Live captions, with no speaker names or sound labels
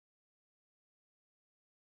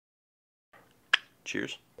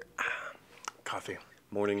Cheers. Coffee.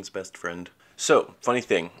 Morning's best friend. So, funny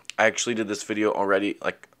thing, I actually did this video already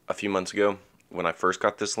like a few months ago. When I first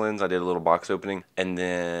got this lens, I did a little box opening, and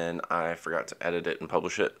then I forgot to edit it and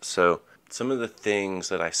publish it. So, some of the things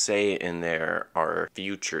that I say in there are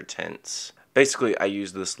future tense. Basically, I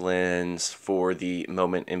used this lens for the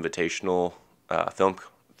Moment Invitational film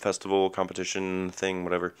festival competition thing,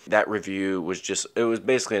 whatever. That review was just, it was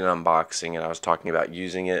basically an unboxing, and I was talking about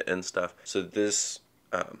using it and stuff. So this,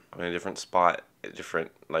 I'm in a different spot,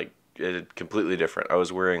 completely different. I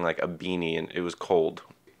was wearing like a beanie and it was cold.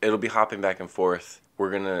 It'll be hopping back and forth. We're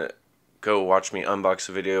gonna go watch me unbox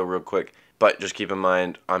the video real quick, but just keep in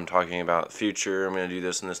mind, I'm talking about future, I'm gonna do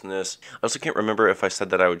this and this and this. I also can't remember if I said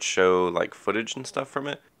that I would show like footage and stuff from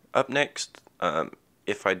it up next.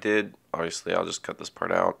 If I did, obviously I'll just cut this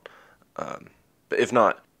part out. But if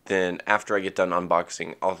not, then after I get done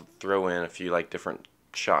unboxing, I'll throw in a few like different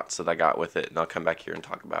shots that I got with it, and I'll come back here and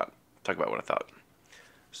talk about what I thought.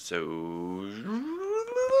 So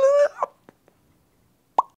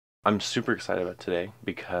I'm super excited about today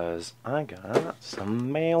because I got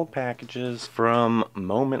some mail packages from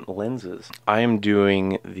Moment Lenses. I am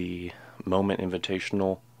doing the Moment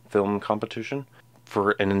Invitational film competition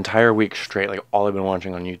for an entire week straight. Like, all I've been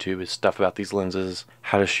watching on YouTube is stuff about these lenses,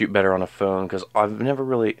 how to shoot better on a phone, because I've never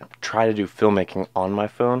really tried to do filmmaking on my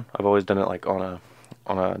phone. I've always done it like on a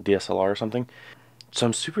DSLR or something. So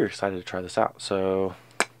I'm super excited to try this out. So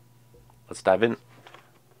let's dive in.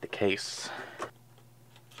 The case.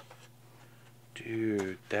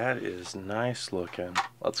 Dude, that is nice looking.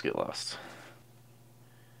 Let's get lost.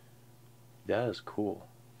 That is cool.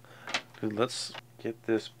 Dude, let's get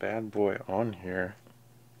this bad boy on here.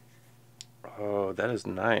 Oh, that is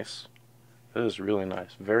nice. That is really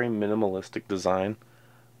nice. Very minimalistic design.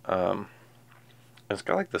 It's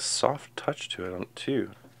got like the soft touch to it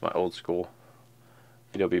too. My old school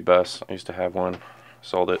VW bus. I used to have one.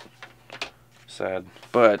 Sold it. Sad.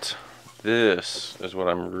 But this is what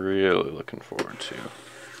I'm really looking forward to.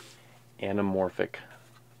 Anamorphic.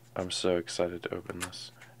 I'm so excited to open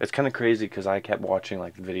this. It's kind of crazy because I kept watching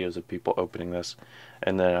like videos of people opening this,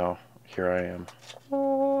 and now here I am.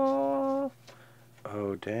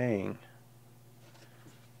 Oh, dang.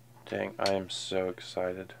 Dang, I am so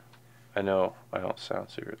excited. I know I don't sound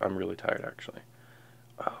serious. I'm really tired actually.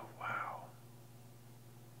 Oh, wow.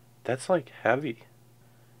 That's like heavy.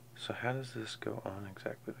 So how does this go on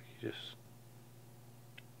exactly? Like, you just...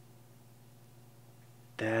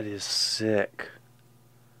 That is sick.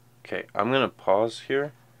 Okay, I'm going to pause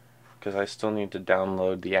here because I still need to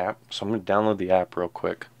download the app. So I'm going to download the app real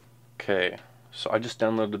quick. Okay, so I just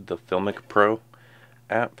downloaded the Filmic Pro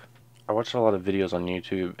app. I watched a lot of videos on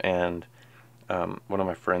YouTube, and one of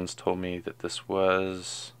my friends told me that it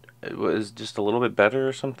was just a little bit better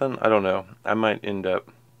or something. I don't know. I might end up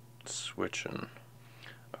switching.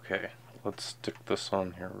 Okay, let's stick this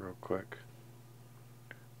on here real quick.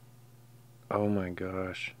 Oh my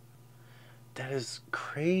gosh. That is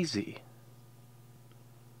crazy.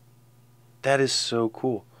 That is so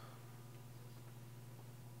cool.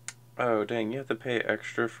 Oh dang, you have to pay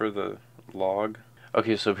extra for the log.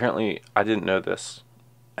 Okay, so apparently I didn't know this.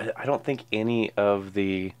 I don't think any of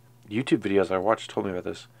the YouTube videos I watched told me about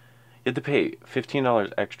this. You have to pay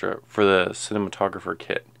 $15 extra for the cinematographer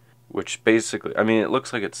kit, which basically, I mean, it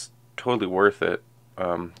looks like it's totally worth it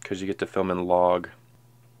because you get to film in log.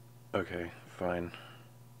 Okay, fine.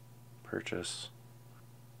 Purchase.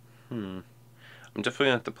 I'm definitely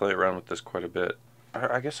gonna have to play around with this quite a bit.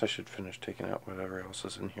 I guess I should finish taking out whatever else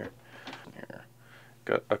is in here.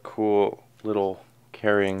 Got a cool little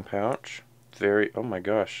carrying pouch. Oh my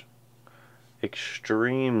gosh,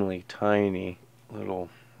 extremely tiny little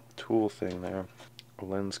tool thing there. A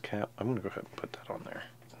lens cap. I'm gonna go ahead and put that on there.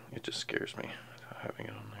 It just scares me having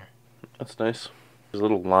it on there. That's nice. There's a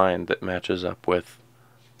little line that matches up with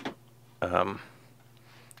a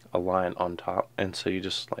line on top, and so you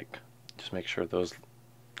just make sure those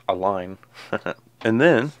align and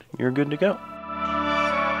then you're good to go.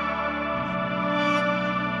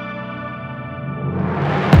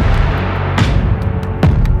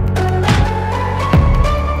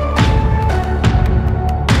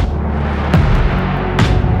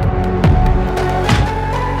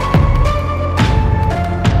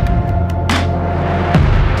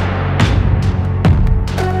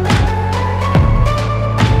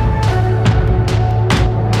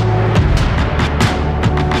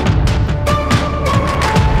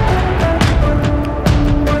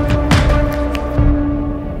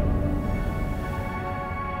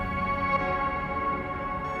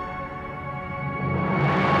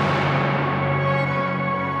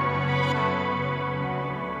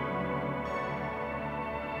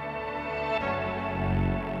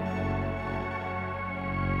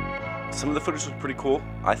 Some of the footage was pretty cool,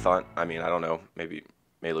 I thought. I mean, I don't know, maybe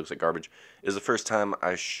it looks like garbage. It was the first time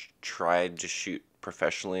I tried to shoot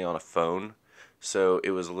professionally on a phone, so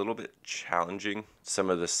it was a little bit challenging.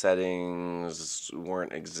 Some of the settings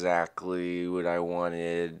weren't exactly what I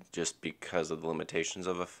wanted just because of the limitations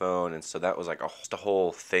of a phone, and so that was like just a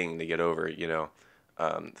whole thing to get over, you know.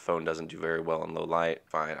 The phone doesn't do very well in low light.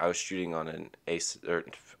 Fine. I was shooting on an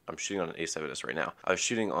I'm shooting on an A7S right now. I was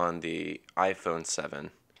shooting on the iPhone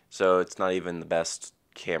 7, so it's not even the best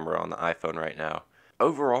camera on the iPhone right now.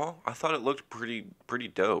 Overall, I thought it looked pretty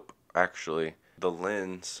dope, actually. The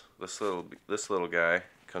lens, this little guy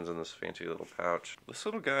comes in this fancy little pouch. This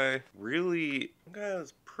little guy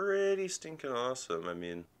is pretty stinking awesome. I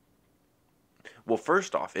mean, well,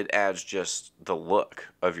 first off, it adds just the look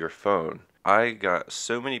of your phone. I got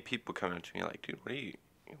so many people coming up to me like, dude,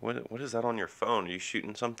 what is that on your phone? Are you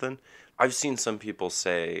shooting something? I've seen some people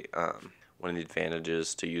say one of the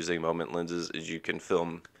advantages to using moment lenses is you can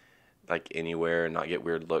film like anywhere and not get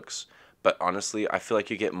weird looks. But honestly, I feel like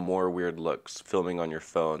you get more weird looks filming on your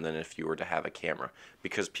phone than if you were to have a camera.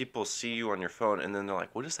 Because people see you on your phone and then they're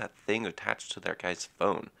like, what is that thing attached to that guy's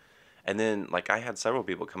phone? And then, like, I had several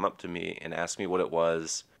people come up to me and ask me what it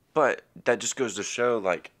was. But that just goes to show,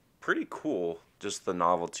 like, pretty cool, just the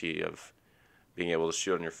novelty of being able to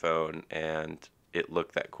shoot on your phone and it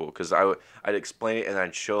looked that cool. Because I'd explain it and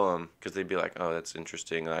I'd show them, because they'd be like, oh, that's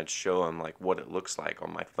interesting. And I'd show them, like, what it looks like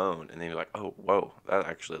on my phone. And they'd be like, oh, whoa, that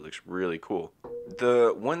actually looks really cool.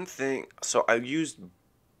 The one thing, so I used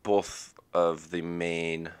both of the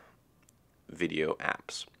main video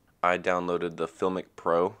apps. I downloaded the Filmic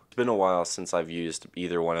Pro. It's been a while since I've used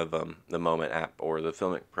either one of them, the Moment app or the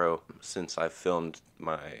Filmic Pro, since I've filmed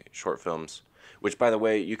my short films. Which, by the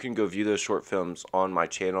way, you can go view those short films on my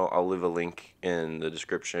channel. I'll leave a link in the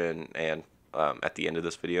description and at the end of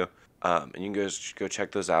this video. And you can go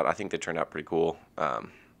check those out. I think they turned out pretty cool.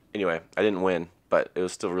 Anyway, I didn't win, but it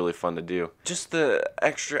was still really fun to do. Just the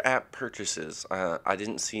extra app purchases. I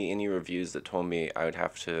didn't see any reviews that told me I would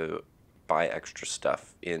have to buy extra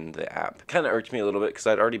stuff in the app. Kind of irked me a little bit because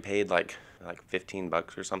I'd already paid like 15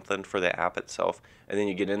 bucks or something for the app itself, and then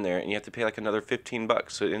you get in there and you have to pay like another 15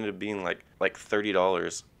 bucks, so it ended up being like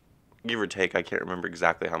 $30, give or take. I can't remember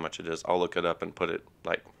exactly how much it is. I'll look it up and put it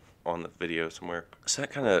like on the video somewhere. So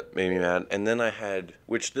that kind of made me mad. And then I had,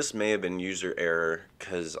 which this may have been user error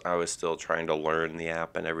because I was still trying to learn the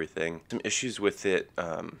app and everything, some issues with it.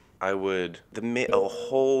 A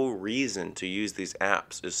whole reason to use these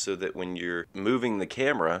apps is so that when you're moving the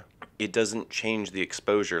camera, it doesn't change the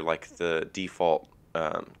exposure like the default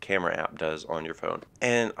camera app does on your phone.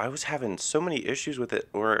 And I was having so many issues with it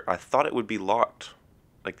where I thought it would be locked,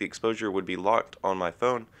 like the exposure would be locked on my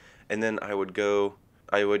phone, and then I would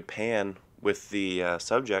pan with the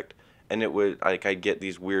subject, and it would, like, I'd get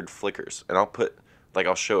these weird flickers. And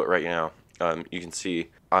I'll show it right now. You can see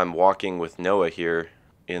I'm walking with Noah here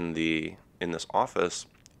in this office,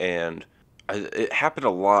 and it happened a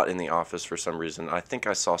lot in the office for some reason. I think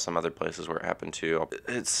I saw some other places where it happened too.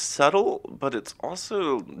 It's subtle, but it's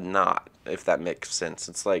also not, if that makes sense.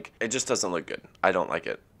 It's like, it just doesn't look good. I don't like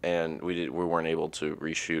it. And we weren't able to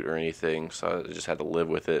reshoot or anything, so I just had to live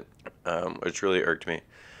with it, which really irked me.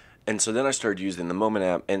 And so then I started using the Moment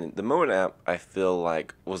app, and the Moment app, I feel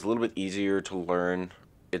like, was a little bit easier to learn.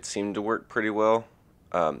 It seemed to work pretty well.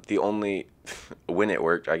 When it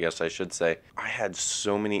worked, I guess I should say, I had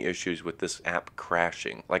so many issues with this app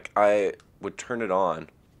crashing. Like, I would turn it on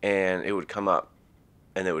and it would come up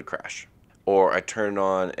and it would crash. Or I'd turn it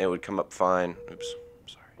on and it would come up fine. Oops,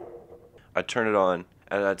 sorry. I'd turn it on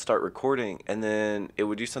and I'd start recording, and then it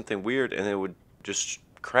would do something weird and it would just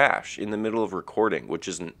crash in the middle of recording, which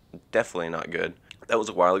is definitely not good. That was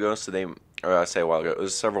a while ago, I say a while ago, it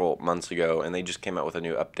was several months ago, and they just came out with a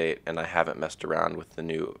new update, and I haven't messed around with the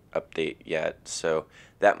new update yet, so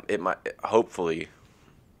that it might, hopefully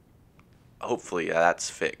that's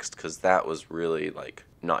fixed, because that was really, like,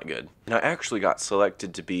 not good. And I actually got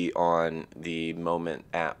selected to be on the Moment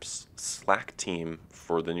app's Slack team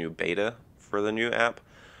for the new beta for the new app.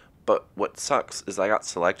 But what sucks is I got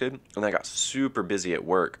selected and I got super busy at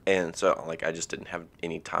work, and so, like, I just didn't have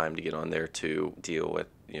any time to get on there to deal with,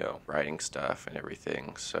 writing stuff and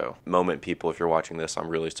everything. So, Moment people, if you're watching this, I'm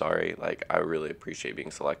really sorry. Like, I really appreciate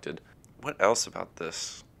being selected. What else about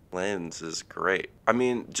this lens is great? I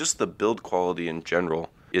mean, just the build quality in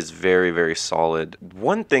general is very, very solid.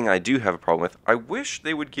 One thing I do have a problem with, I wish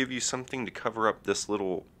they would give you something to cover up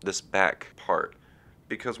this back part.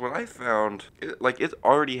 Because what I found, it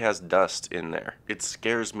already has dust in there. It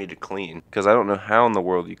scares me to clean, because I don't know how in the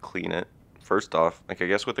world you clean it. First off, like, I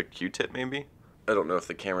guess with a Q-tip maybe? I don't know if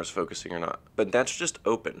the camera's focusing or not, but that's just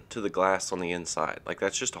open to the glass on the inside. Like,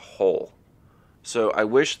 that's just a hole. So I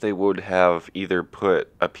wish they would have either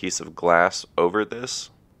put a piece of glass over this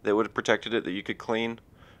that would have protected it that you could clean,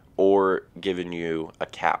 or given you a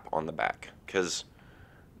cap on the back. Because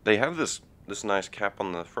they have this nice cap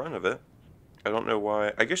on the front of it. I don't know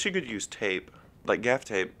why. I guess you could use tape, like gaff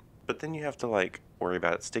tape, but then you have to like worry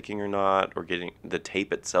about it sticking or not, or getting the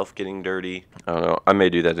tape itself getting dirty. I don't know. I may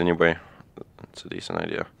do that anyway. It's a decent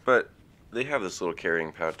idea. But they have this little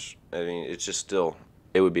carrying pouch. I mean, it's just still,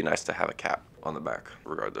 it would be nice to have a cap on the back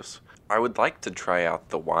regardless. I would like to try out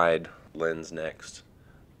the wide lens next.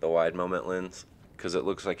 The wide moment lens. Because it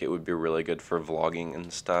looks like it would be really good for vlogging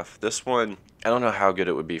and stuff. This one, I don't know how good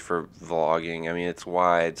it would be for vlogging. I mean, it's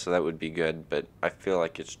wide, so that would be good. But I feel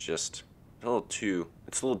like it's just a little too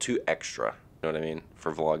extra. You know what I mean?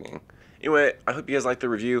 For vlogging. Anyway, I hope you guys liked the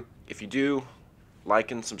review. If you do,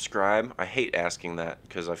 like and subscribe. I hate asking that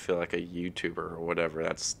because I feel like a YouTuber or whatever.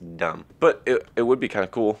 That's dumb. But it would be kind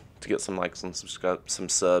of cool to get some likes and some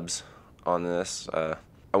subs on this. I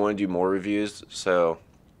want to do more reviews, so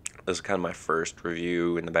this is kind of my first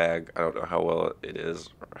review in the bag. I don't know how well it is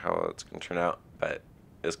or how well it's going to turn out, but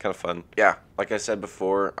it's kind of fun. Yeah, like I said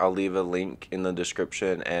before, I'll leave a link in the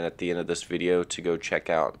description and at the end of this video to go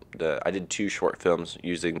check out I did 2 short films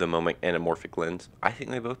using the Anamorphic lens. I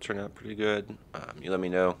think they both turned out pretty good. You let me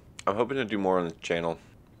know. I'm hoping to do more on the channel,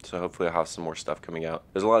 so hopefully I'll have some more stuff coming out.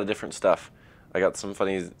 There's a lot of different stuff. I got some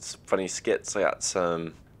funny skits. I got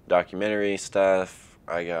some documentary stuff.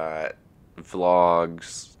 I got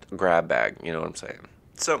vlogs, grab bag, you know what I'm saying.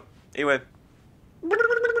 So, anyway.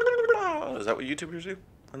 Is that what YouTubers do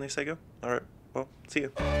when they say go? Alright, well, see ya.